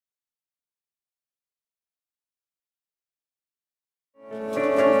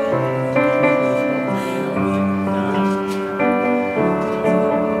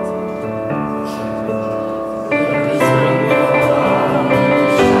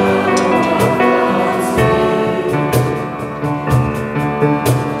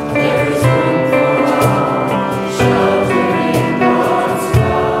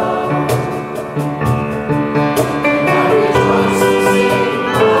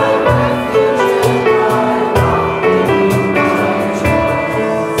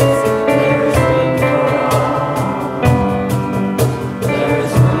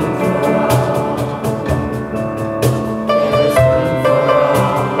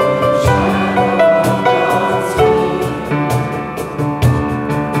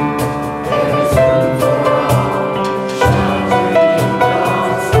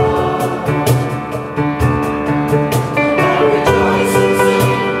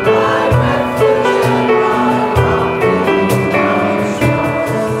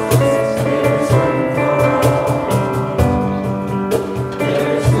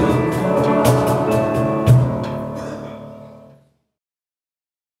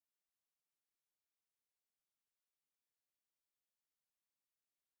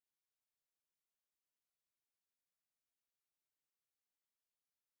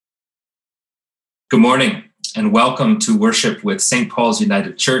Good morning and welcome to worship with St. Paul's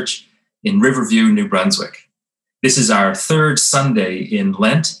United Church in Riverview, New Brunswick. This is our third Sunday in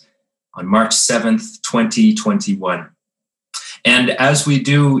Lent on March 7th, 2021. And as we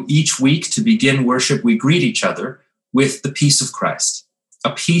do each week to begin worship, we greet each other with the peace of Christ,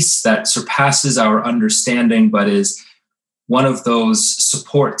 a peace that surpasses our understanding, but is one of those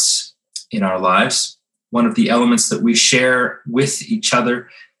supports in our lives, one of the elements that we share with each other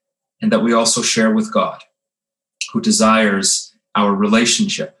and that we also share with God, who desires our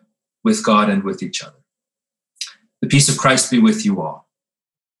relationship with God and with each other. The peace of Christ be with you all.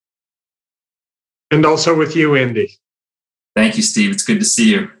 And also with you, Andy. Thank you, Steve. It's good to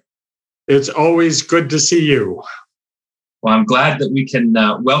see you. It's always good to see you. Well, I'm glad that we can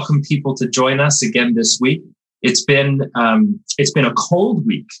welcome people to join us again this week. It's been a cold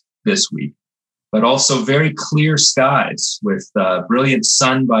week this week, but also very clear skies with brilliant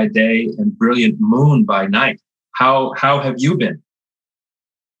sun by day and brilliant moon by night. How have you been?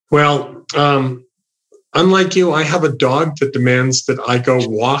 Well, unlike you, I have a dog that demands that I go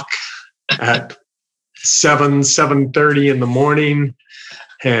walk at 7:30 in the morning.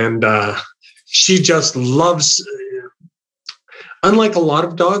 And she just loves, unlike a lot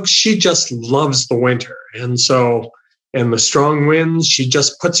of dogs, she just loves the winter. And the strong winds, she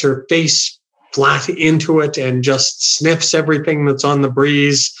just puts her face flat into it and just sniffs everything that's on the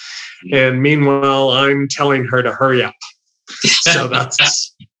breeze. And meanwhile, I'm telling her to hurry up. So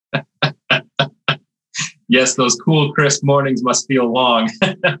that's... Yes, those cool, crisp mornings must feel long.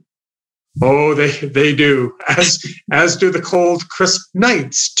 Oh, they do, as do the cold, crisp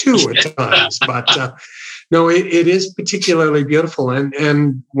nights too at times. But no, it is particularly beautiful.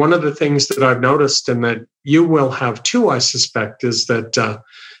 And one of the things that I've noticed, and that you will have too, I suspect, is that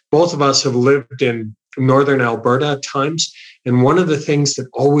both of us have lived in northern Alberta at times. And one of the things that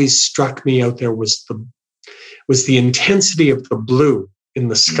always struck me out there was the intensity of the blue in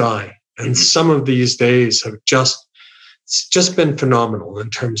the sky. And some of these days have just been phenomenal in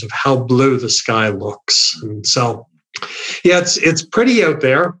terms of how blue the sky looks. And so, yeah, it's pretty out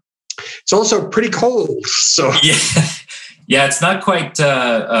there. It's also pretty cold. So yeah, it's not quite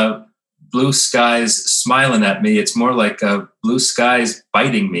blue skies smiling at me. It's more like blue skies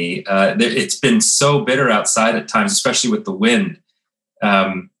biting me. It's been so bitter outside at times, especially with the wind.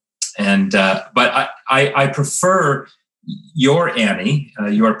 But I prefer your Annie,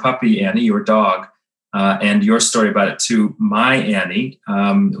 your puppy Annie, your dog, and your story about it to my Annie,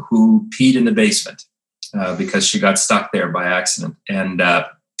 who peed in the basement because she got stuck there by accident. And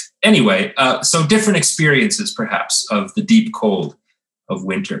anyway, so different experiences perhaps of the deep cold of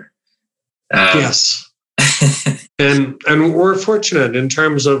winter. Yes. and we're fortunate in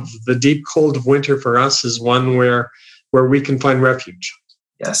terms of the deep cold of winter for us is one where we can find refuge.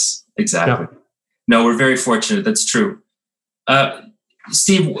 Yes, exactly. Yeah. No, we're very fortunate. That's true.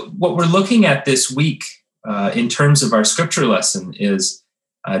 Steve, what we're looking at this week in terms of our scripture lesson is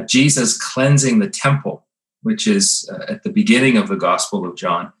Jesus cleansing the temple, which is at the beginning of the Gospel of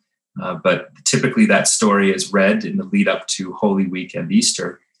John. But typically that story is read in the lead up to Holy Week and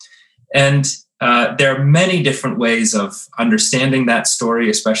Easter. And there are many different ways of understanding that story,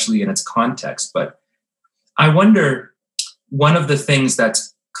 especially in its context. But I wonder, one of the things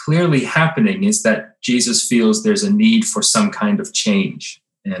that's clearly happening is that Jesus feels there's a need for some kind of change,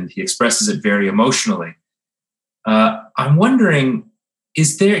 and he expresses it very emotionally. I'm wondering,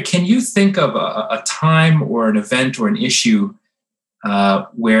 can you think of a time or an event or an issue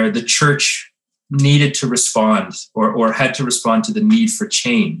where the church needed to respond or had to respond to the need for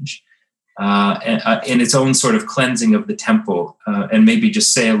change in its own sort of cleansing of the temple, and maybe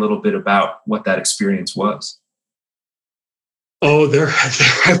just say a little bit about what that experience was? Oh, there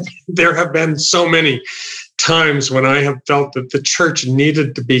have been so many times when I have felt that the church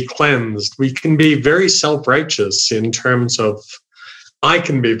needed to be cleansed. I can be very self-righteous in terms of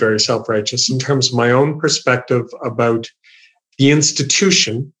my own perspective about the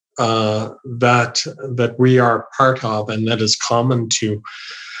institution that we are part of and that is common to,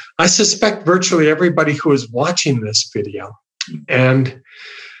 I suspect, virtually everybody who is watching this video. And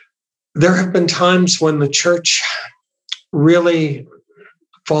there have been times when the church really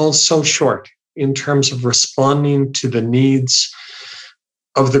falls so short in terms of responding to the needs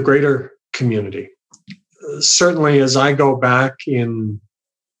of the greater community. Certainly, as I go back in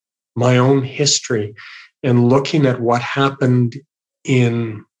my own history and looking at what happened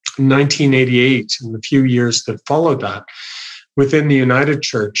in 1988 and the few years that followed that within the United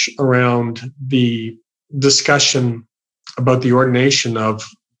Church around the discussion about the ordination of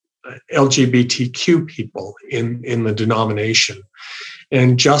LGBTQ people in the denomination.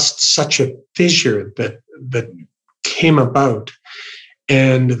 and just such a fissure that came about.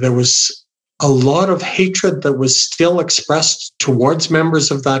 And there was a lot of hatred that was still expressed towards members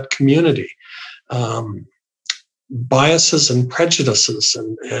of that community, biases and prejudices.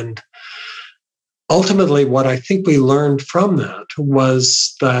 And ultimately, what I think we learned from that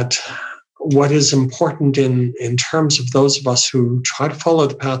was that what is important in terms of those of us who try to follow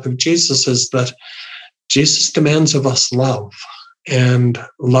the path of Jesus is that Jesus demands of us love and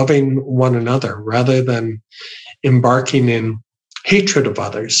loving one another rather than embarking in hatred of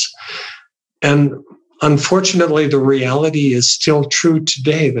others. And unfortunately, the reality is still true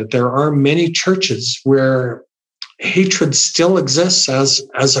today that there are many churches where hatred still exists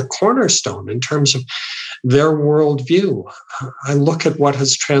as a cornerstone in terms of their worldview. I look at what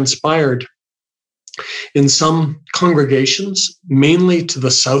has transpired in some congregations, mainly to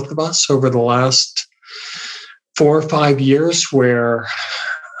the south of us over the last 4 or 5 years, where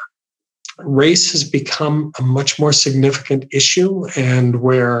race has become a much more significant issue, and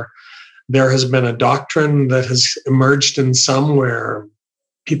where there has been a doctrine that has emerged in some where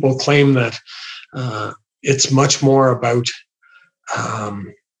people claim that it's much more about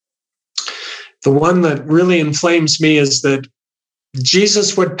the one that really inflames me is that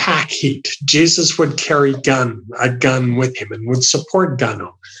Jesus would pack heat. Jesus would carry a gun with him and would support gun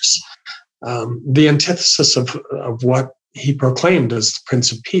owners. The antithesis of what he proclaimed as the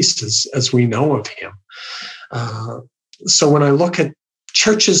Prince of Peace, as we know of him. So when I look at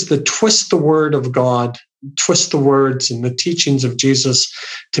churches that twist the word of God, twist the words and the teachings of Jesus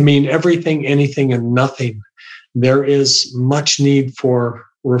to mean everything, anything, and nothing, there is much need for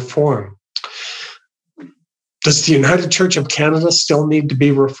reform. Does the United Church of Canada still need to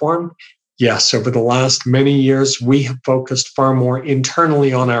be reformed? Yes, over the last many years, we have focused far more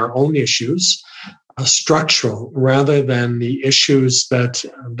internally on our own issues, structural, rather than the issues that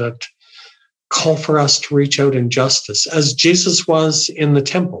call for us to reach out in justice, as Jesus was in the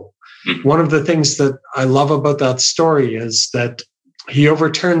temple. One of the things that I love about that story is that he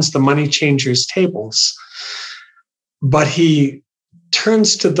overturns the money changers' tables, but he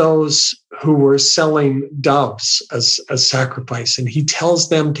turns to those who were selling doves as sacrifice, and he tells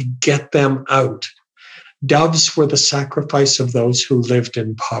them to get them out. Doves were the sacrifice of those who lived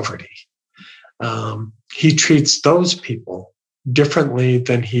in poverty. He treats those people differently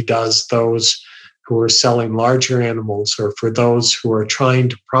than he does those who are selling larger animals, or for those who are trying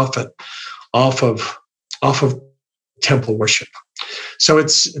to profit off of temple worship. So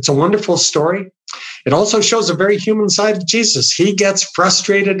it's a wonderful story. It also shows a very human side of Jesus. He gets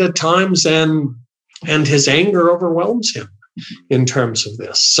frustrated at times, and his anger overwhelms him in terms of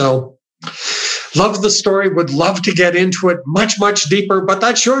this. So love the story, would love to get into it much, much deeper, but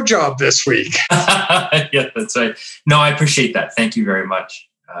that's your job this week. Yeah, that's right. No, I appreciate that. Thank you very much.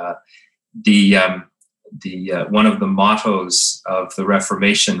 One of the mottos of the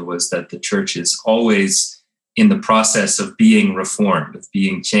Reformation was that the church is always in the process of being reformed, of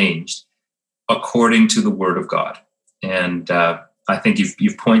being changed, according to the Word of God. And I think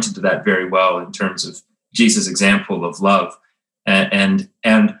you've pointed to that very well in terms of Jesus' example of love, and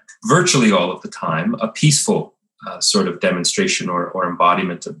virtually all of the time a peaceful sort of demonstration or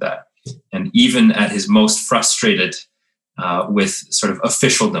embodiment of that. And even at his most frustrated with sort of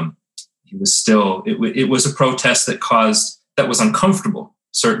officialdom, he was still. It was a protest that was uncomfortable,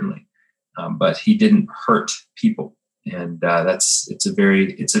 certainly, but he didn't hurt people. And it's a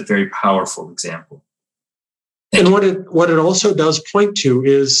very powerful example. And what it also does point to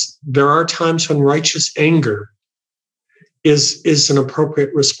is there are times when righteous anger is an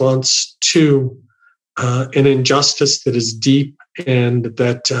appropriate response to an injustice that is deep and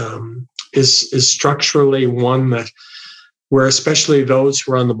that is structurally one where especially those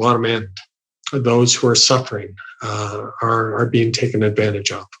who are on the bottom end, those who are suffering, are being taken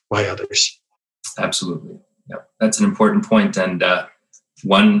advantage of by others. Absolutely. Yeah, that's an important point, and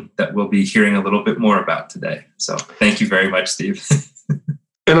one that we'll be hearing a little bit more about today. So thank you very much, Steve.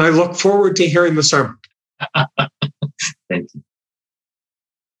 And I look forward to hearing the sermon. Thank you.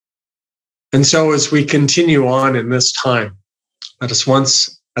 And so as we continue on in this time, let us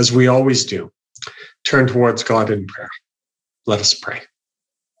once, as we always do, turn towards God in prayer. Let us pray.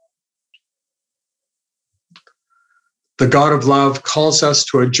 The God of love calls us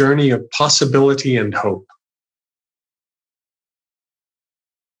to a journey of possibility and hope.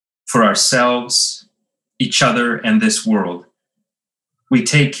 For ourselves, each other, and this world, we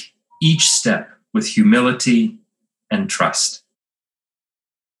take each step with humility and trust.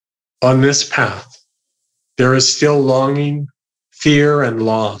 On this path, there is still longing, fear, and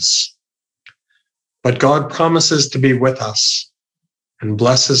loss. But God promises to be with us and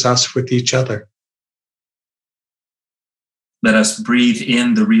blesses us with each other. Let us breathe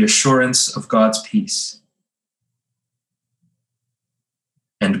in the reassurance of God's peace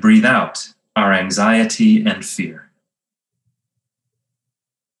and breathe out our anxiety and fear.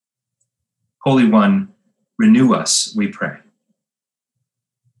 Holy One, renew us, we pray.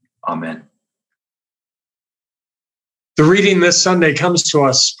 Amen. The reading this Sunday comes to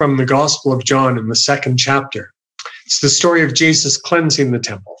us from the Gospel of John in the 2nd chapter. It's the story of Jesus cleansing the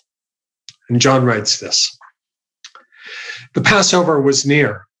temple. And John writes this. The Passover was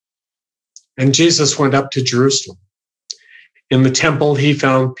near, and Jesus went up to Jerusalem. In the temple, he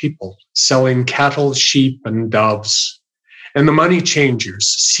found people selling cattle, sheep, and doves, and the money changers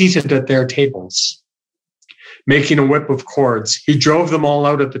seated at their tables. Making a whip of cords, he drove them all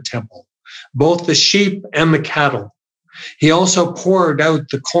out of the temple, both the sheep and the cattle. He also poured out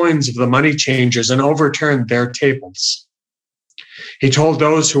the coins of the money changers and overturned their tables. He told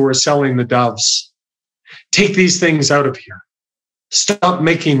those who were selling the doves, "Take these things out of here. Stop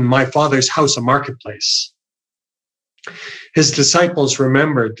making my Father's house a marketplace." His disciples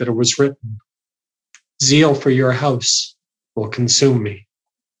remembered that it was written, "Zeal for your house will consume me."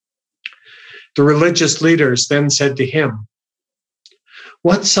 The religious leaders then said to him,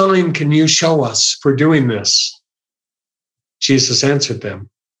 "What sign can you show us for doing this?" Jesus answered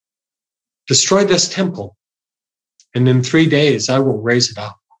them, "Destroy this temple, and in 3 days I will raise it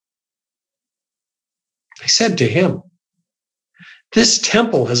up." They said to him, "This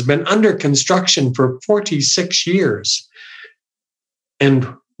temple has been under construction for 46 years,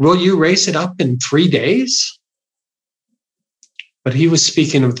 and will you raise it up in 3 days?" But he was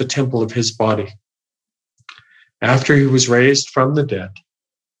speaking of the temple of his body. After he was raised from the dead,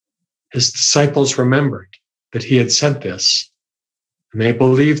 his disciples remembered that he had said this, and they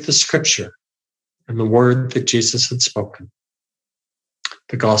believed the scripture and the word that Jesus had spoken.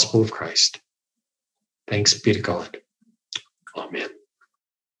 The gospel of Christ. Thanks be to God. Amen.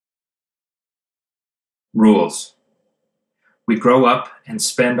 Rules. We grow up and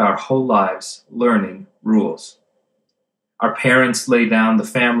spend our whole lives learning rules. Our parents lay down the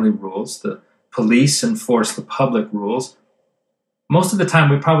family rules, the police enforce the public rules. Most of the time,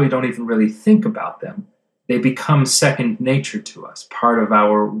 we probably don't even really think about them. They become second nature to us, part of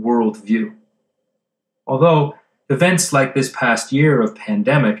our worldview. Although events like this past year of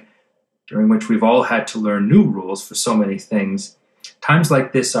pandemic, during which we've all had to learn new rules for so many things, times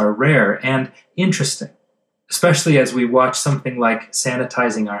like this are rare and interesting, especially as we watch something like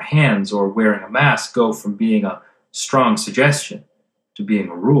sanitizing our hands or wearing a mask go from being a strong suggestion to being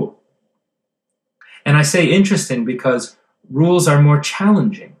a rule. And I say interesting because rules are more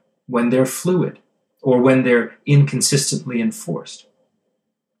challenging when they're fluid or when they're inconsistently enforced.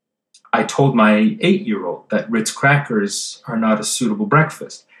 I told my 8-year-old that Ritz crackers are not a suitable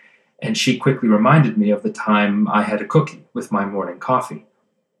breakfast, and she quickly reminded me of the time I had a cookie with my morning coffee.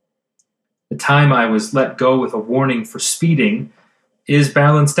 The time I was let go with a warning for speeding is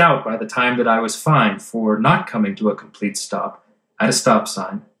balanced out by the time that I was fined for not coming to a complete stop at a stop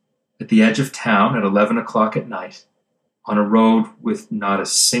sign at the edge of town at 11 o'clock at night on a road with not a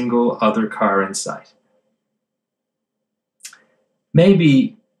single other car in sight.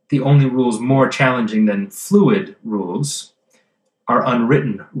 Maybe the only rules more challenging than fluid rules are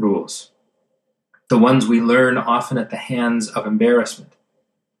unwritten rules, the ones we learn often at the hands of embarrassment,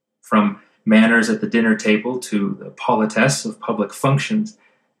 from manners at the dinner table to the politesse of public functions.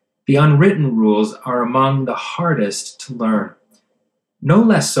 The unwritten rules are among the hardest to learn, no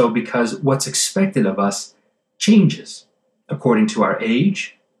less so because what's expected of us changes according to our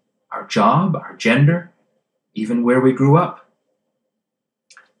age, our job, our gender, even where we grew up.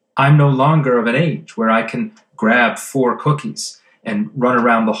 I'm no longer of an age where I can grab 4 cookies and run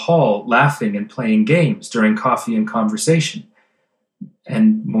around the hall laughing and playing games during coffee and conversation.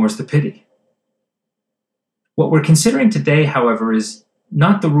 And more's the pity. What we're considering today, however, is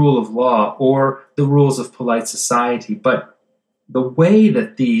not the rule of law or the rules of polite society, but the way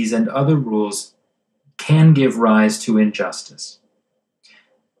that these and other rules can give rise to injustice.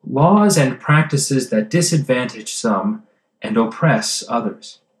 Laws and practices that disadvantage some and oppress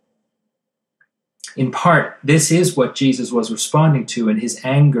others. In part, this is what Jesus was responding to in his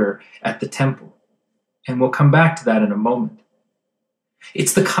anger at the temple, and we'll come back to that in a moment.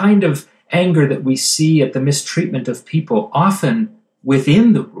 It's the kind of anger that we see at the mistreatment of people, often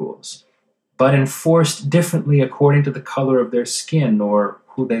within the rules, but enforced differently according to the color of their skin or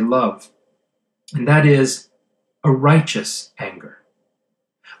who they love. And that is a righteous anger.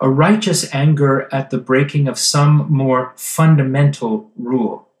 A righteous anger at the breaking of some more fundamental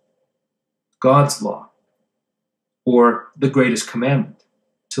rule, God's law, or the greatest commandment,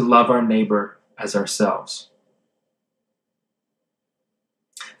 to love our neighbor as ourselves.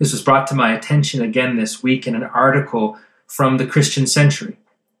 This was brought to my attention again this week in an article from the Christian Century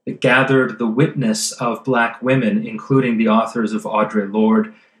that gathered the witness of Black women, including the authors of Audre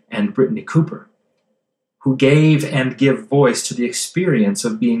Lorde and Brittany Cooper, who gave and give voice to the experience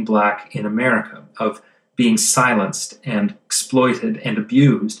of being Black in America, of being silenced and exploited and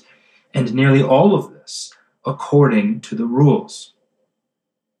abused, and nearly all of this according to the rules.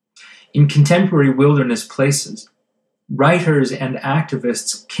 In contemporary wilderness places, writers and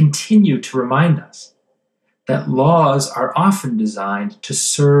activists continue to remind us that laws are often designed to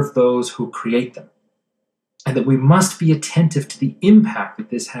serve those who create them, and that we must be attentive to the impact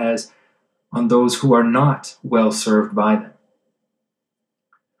that this has on those who are not well served by them.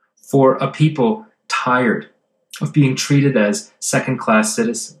 For a people tired of being treated as second-class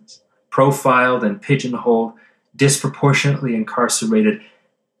citizens, profiled and pigeonholed, disproportionately incarcerated,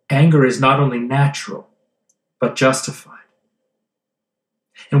 anger is not only natural, but justified.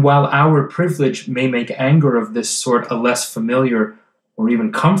 And while our privilege may make anger of this sort a less familiar or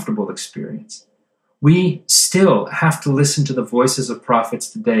even comfortable experience, we still have to listen to the voices of prophets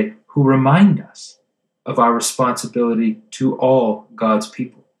today who remind us of our responsibility to all God's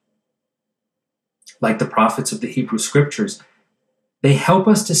people. Like the prophets of the Hebrew Scriptures, they help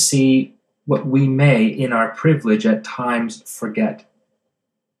us to see what we may, in our privilege, at times forget: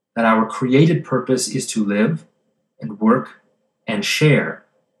 that our created purpose is to live and work and share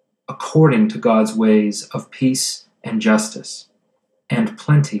according to God's ways of peace and justice and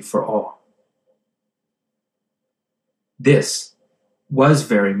plenty for all. This was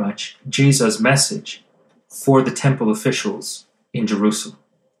very much Jesus' message for the temple officials in Jerusalem.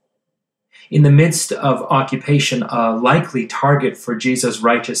 In the midst of occupation, a likely target for Jesus'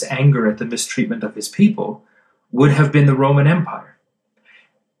 righteous anger at the mistreatment of his people would have been the Roman Empire.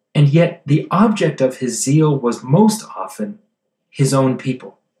 And yet the object of his zeal was most often his own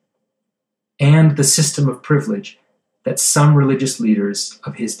people and the system of privilege that some religious leaders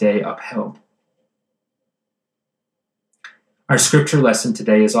of his day upheld. Our scripture lesson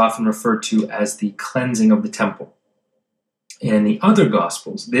today is often referred to as the cleansing of the temple. In the other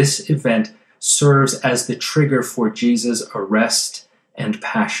Gospels, this event serves as the trigger for Jesus' arrest and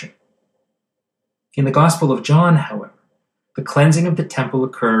passion. In the Gospel of John, however, the cleansing of the temple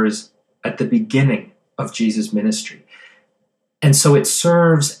occurs at the beginning of Jesus' ministry. And so it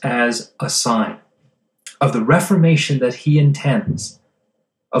serves as a sign of the reformation that he intends,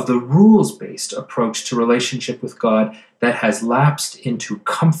 of the rules-based approach to relationship with God that has lapsed into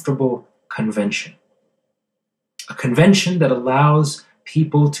comfortable convention. A convention that allows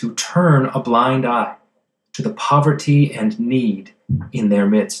people to turn a blind eye to the poverty and need in their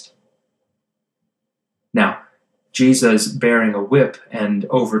midst. Now, Jesus bearing a whip and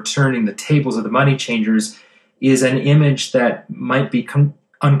overturning the tables of the money changers is an image that might be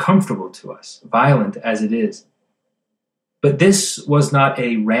uncomfortable to us, violent as it is. But this was not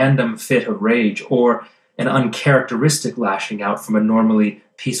a random fit of rage or an uncharacteristic lashing out from a normally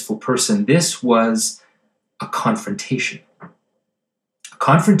peaceful person. This was a confrontation. A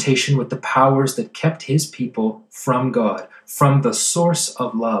confrontation with the powers that kept his people from God, from the source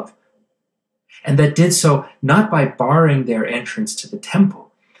of love. And that did so not by barring their entrance to the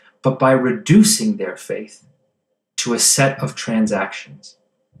temple, but by reducing their faith to a set of transactions.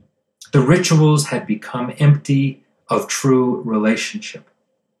 The rituals had become empty of true relationship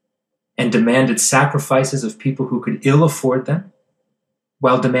and demanded sacrifices of people who could ill afford them,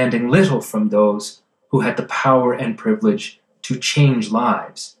 while demanding little from those who had the power and privilege to change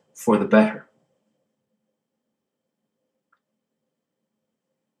lives for the better.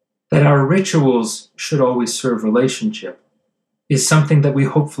 That our rituals should always serve relationship is something that we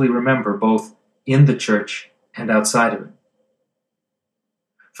hopefully remember both in the church and outside of it.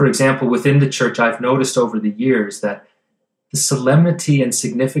 For example, within the church, I've noticed over the years that the solemnity and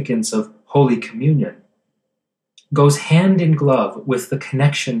significance of Holy Communion goes hand in glove with the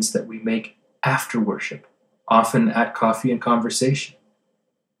connections that we make after worship, often at coffee and conversation.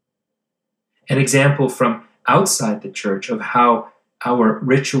 An example from outside the church of how our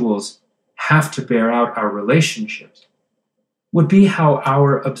rituals have to bear out our relationships would be how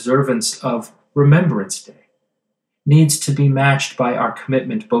our observance of Remembrance Day needs to be matched by our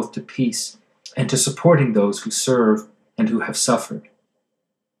commitment both to peace and to supporting those who serve and who have suffered.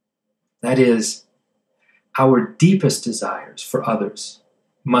 That is, our deepest desires for others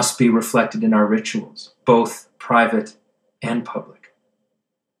must be reflected in our rituals, both private and public.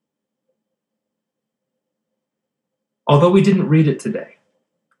 Although we didn't read it today,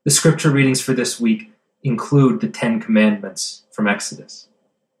 the scripture readings for this week include the 10 Commandments from Exodus.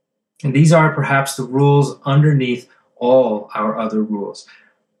 And these are perhaps the rules underneath all our other rules.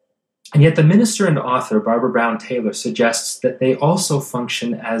 And yet the minister and author, Barbara Brown Taylor, suggests that they also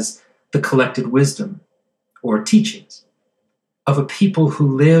function as the collected wisdom or teachings of a people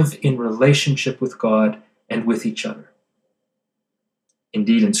who live in relationship with God and with each other.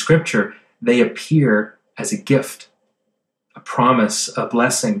 Indeed, in Scripture, they appear as a gift, a promise, a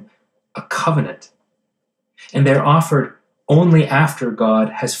blessing, a covenant. And they're offered only after God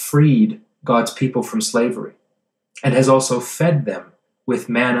has freed God's people from slavery and has also fed them with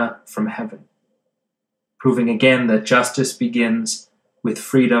manna from heaven, proving again that justice begins with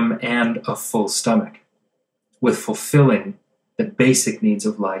freedom and a full stomach, with fulfilling the basic needs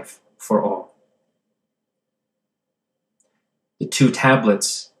of life for all. The two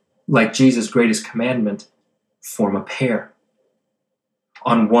tablets, like Jesus' greatest commandment, form a pair.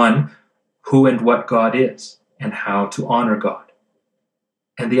 On one, who and what God is and how to honor God.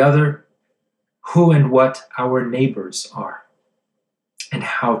 And the other, who and what our neighbors are and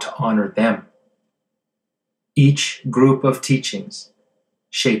how to honor them. Each group of teachings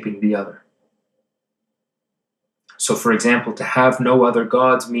shaping the other. So, for example, to have no other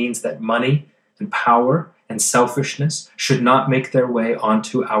gods means that money and power and selfishness should not make their way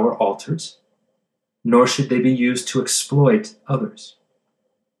onto our altars, nor should they be used to exploit others.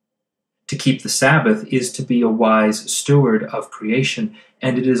 To keep the Sabbath is to be a wise steward of creation,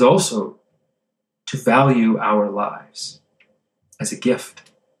 and it is also to value our lives as a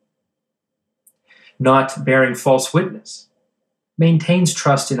gift. Not bearing false witness maintains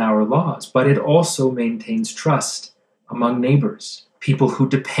trust in our laws, but it also maintains trust among neighbors, people who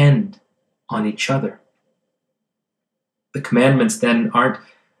depend on each other. The commandments then aren't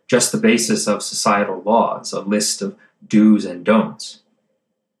just the basis of societal laws, a list of do's and don'ts.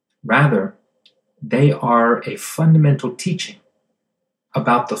 Rather, they are a fundamental teaching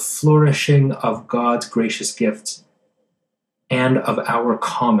about the flourishing of God's gracious gifts and of our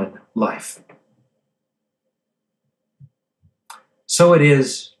common life. So it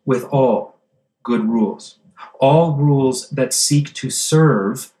is with all good rules, all rules that seek to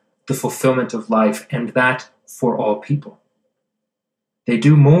serve the fulfillment of life, and that for all people. They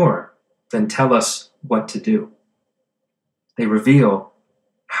do more than tell us what to do. They reveal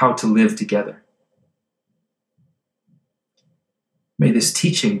how to live together. May this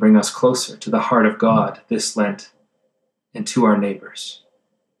teaching bring us closer to the heart of God this Lent and to our neighbors.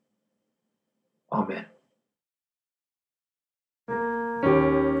 Amen.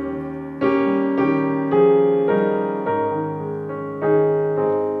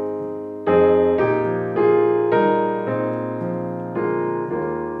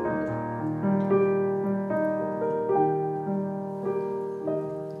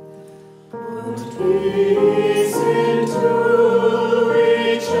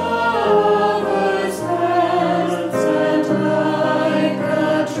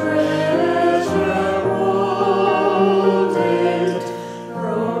 Treasure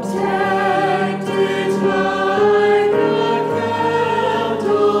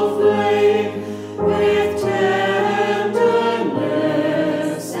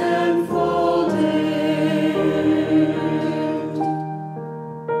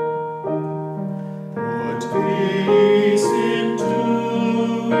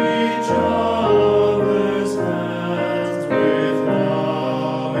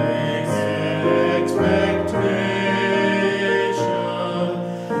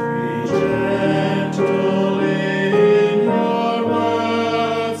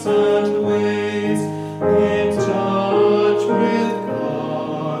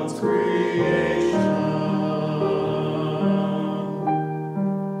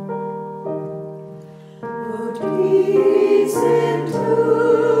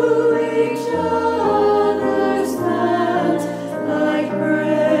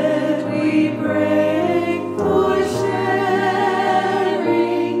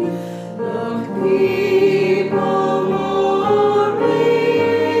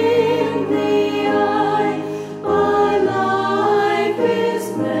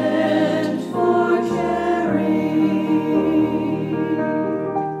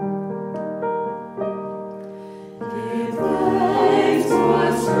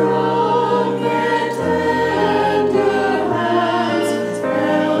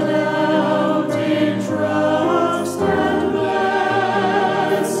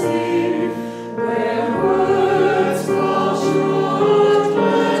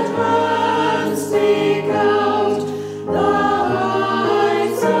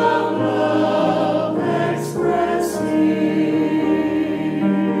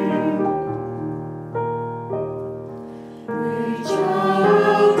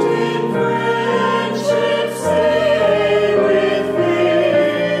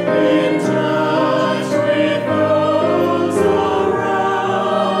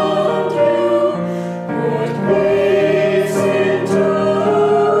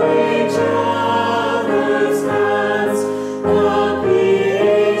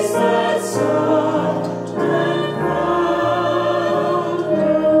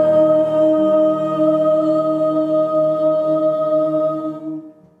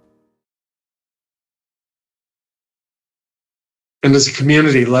And as a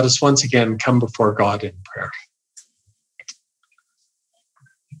community, let us once again come before God in prayer.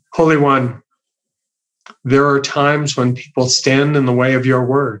 Holy One, there are times when people stand in the way of your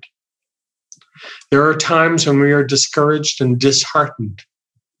word. There are times when we are discouraged and disheartened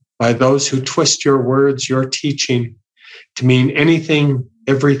by those who twist your words, your teaching, to mean anything,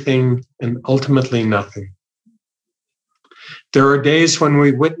 everything, and ultimately nothing. There are days when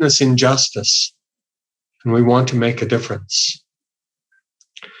we witness injustice and we want to make a difference.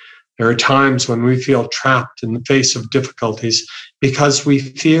 There are times when we feel trapped in the face of difficulties because we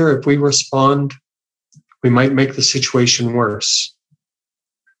fear if we respond, we might make the situation worse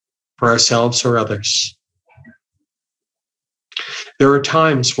for ourselves or others. There are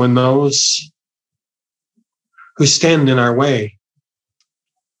times when those who stand in our way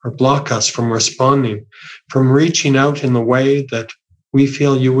or block us from responding, from reaching out in the way that we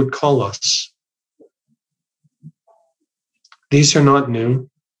feel you would call us. These are not new.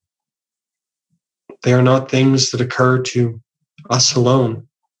 They are not things that occur to us alone.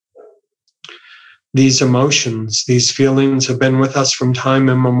 These emotions, these feelings have been with us from time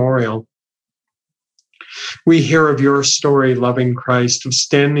immemorial. We hear of your story, loving Christ, of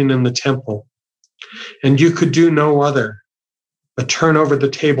standing in the temple, and you could do no other but turn over the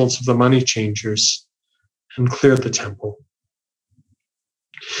tables of the money changers and clear the temple.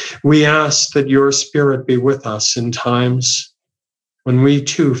 We ask that your Spirit be with us in times when we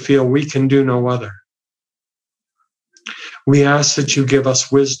too feel we can do no other. We ask that you give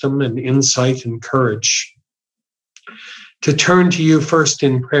us wisdom and insight and courage to turn to you first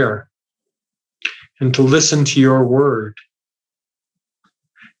in prayer and to listen to your word,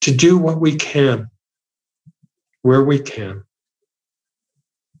 to do what we can, where we can,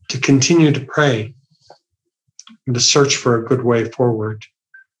 to continue to pray and to search for a good way forward.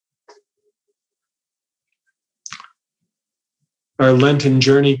 Our Lenten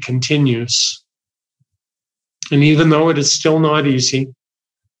journey continues. And even though it is still not easy,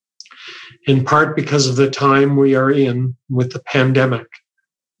 in part because of the time we are in with the pandemic,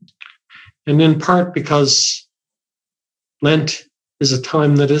 and in part because Lent is a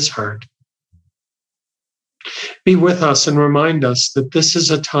time that is hard, be with us and remind us that this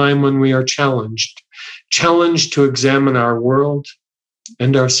is a time when we are challenged to examine our world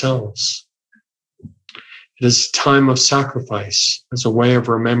and ourselves. It is a time of sacrifice as a way of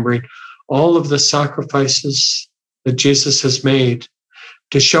remembering all of the sacrifices that Jesus has made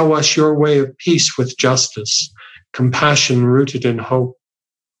to show us your way of peace with justice, compassion rooted in hope,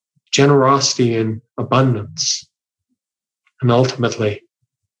 generosity in abundance, and ultimately,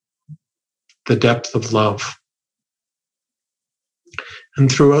 the depth of love. And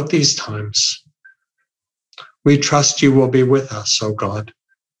throughout these times, we trust you will be with us, O God,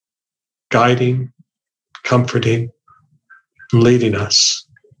 guiding, comforting, and leading us.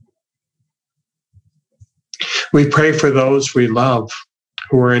 We pray for those we love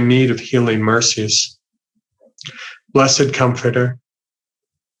who are in need of healing mercies. Blessed Comforter,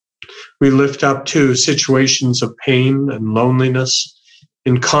 we lift up too situations of pain and loneliness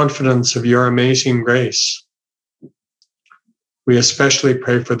in confidence of your amazing grace. We especially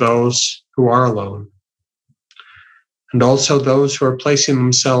pray for those who are alone, and also those who are placing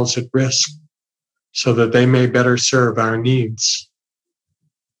themselves at risk so that they may better serve our needs.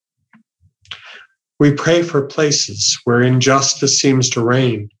 We pray for places where injustice seems to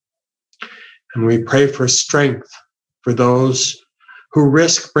reign, and we pray for strength for those who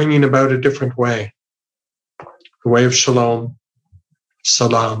risk bringing about a different way, the way of shalom,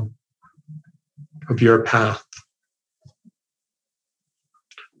 salam, of your path.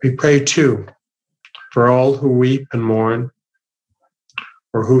 We pray too for all who weep and mourn,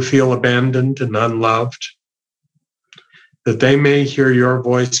 or who feel abandoned and unloved, that they may hear your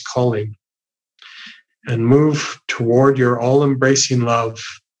voice calling and move toward your all-embracing love,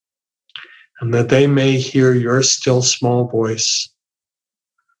 and that they may hear your still small voice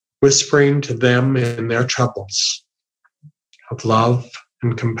whispering to them in their troubles of love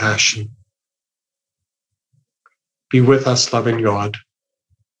and compassion. Be with us, loving God,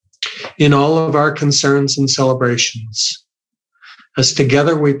 in all of our concerns and celebrations, as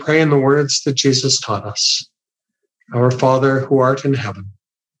together we pray in the words that Jesus taught us. Our Father, who art in heaven,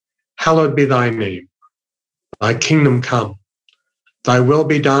 hallowed be thy name. Thy kingdom come, thy will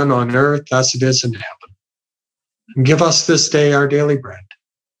be done on earth as it is in heaven. And give us this day our daily bread.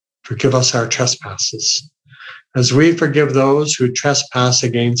 Forgive us our trespasses, as we forgive those who trespass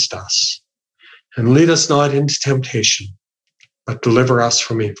against us. And lead us not into temptation, but deliver us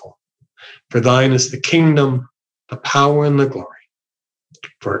from evil. For thine is the kingdom, the power, and the glory,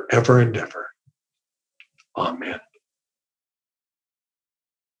 forever and ever. Amen.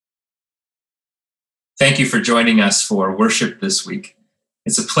 you for joining us for worship this week.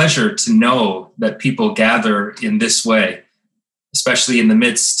 It's a pleasure to know that people gather in this way, especially in the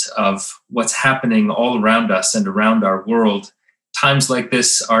midst of what's happening all around us and around our world. Times like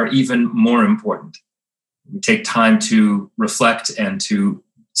this are even more important. We take time to reflect and to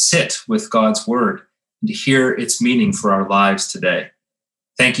sit with God's word and to hear its meaning for our lives today.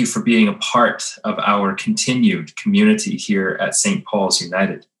 Thank you for being a part of our continued community here at St. Paul's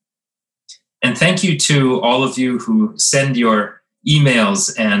United. And thank you to all of you who send your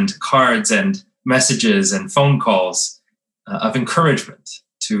emails and cards and messages and phone calls of encouragement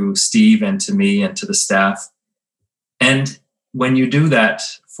to Steve and to me and to the staff. And when you do that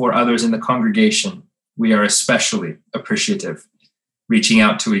for others in the congregation, we are especially appreciative. Reaching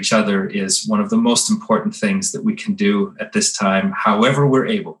out to each other is one of the most important things that we can do at this time, however we're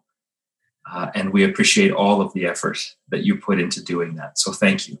able. And we appreciate all of the effort that you put into doing that. So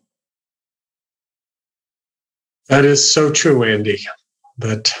thank you. That is so true, Andy,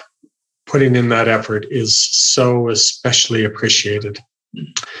 that putting in that effort is so especially appreciated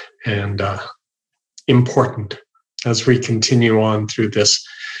and important as we continue on through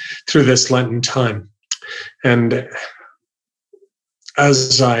this Lenten time. And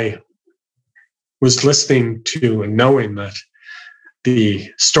as I was listening to and knowing that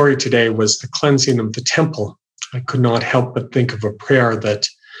the story today was the cleansing of the temple, I could not help but think of a prayer that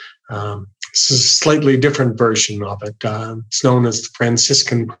this is a slightly different version of it. It's known as the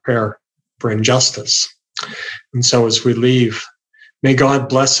Franciscan prayer for injustice. And so as we leave, may God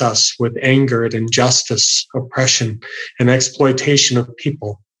bless us with anger at injustice, oppression, and exploitation of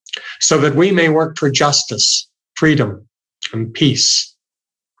people, so that we may work for justice, freedom, and peace.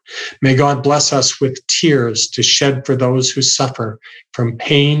 May God bless us with tears to shed for those who suffer from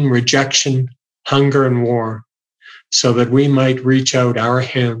pain, rejection, hunger, and war, so that we might reach out our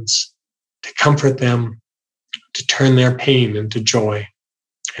hands to comfort them, to turn their pain into joy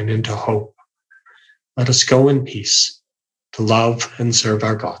and into hope. Let us go in peace to love and serve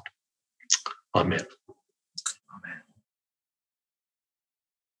our God. Amen.